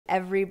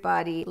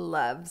everybody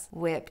loves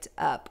whipped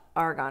up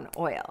argan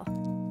oil.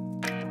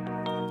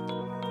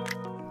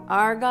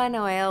 Argan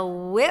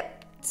Oil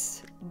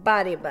Whipped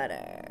Body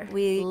Butter.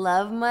 We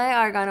love my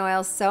argan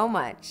oil so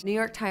much. New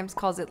York Times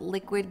calls it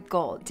liquid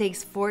gold. It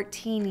takes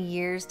 14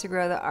 years to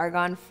grow the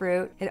argan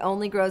fruit. It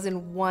only grows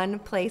in one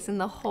place in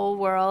the whole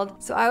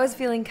world. So I was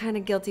feeling kind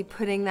of guilty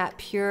putting that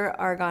pure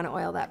argan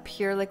oil, that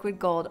pure liquid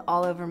gold,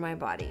 all over my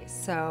body.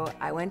 So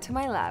I went to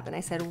my lab and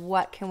I said,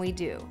 what can we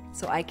do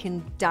so I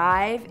can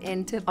dive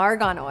into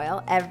argan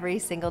oil every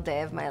single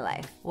day of my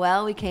life?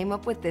 Well, we came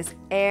up with this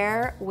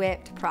air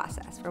whipped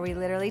process where we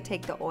literally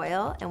take the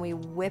oil and we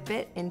whip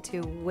it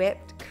into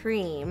whipped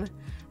cream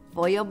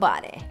for your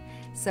body.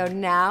 So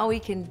now we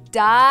can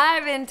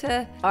dive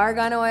into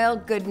argan oil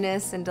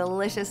goodness and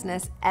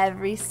deliciousness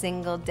every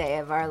single day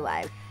of our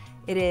life.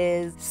 It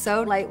is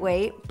so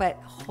lightweight, but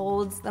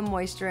holds the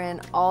moisture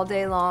in all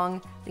day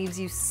long, leaves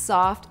you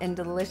soft and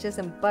delicious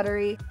and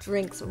buttery,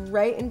 drinks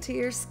right into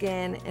your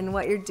skin, and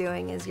what you're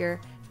doing is you're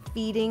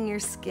feeding your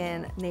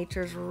skin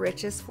nature's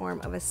richest form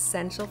of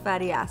essential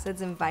fatty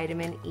acids and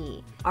vitamin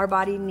E. Our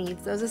body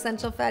needs those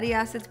essential fatty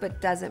acids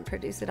but doesn't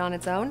produce it on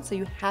its own, so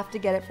you have to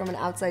get it from an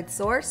outside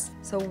source.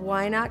 So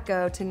why not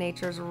go to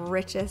nature's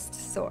richest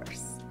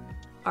source?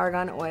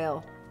 Argan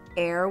oil,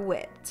 air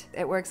whipped.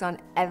 It works on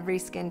every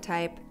skin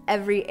type,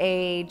 every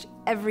age,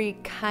 every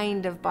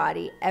kind of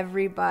body.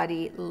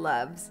 Everybody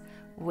loves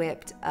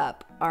whipped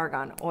up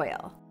argan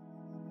oil.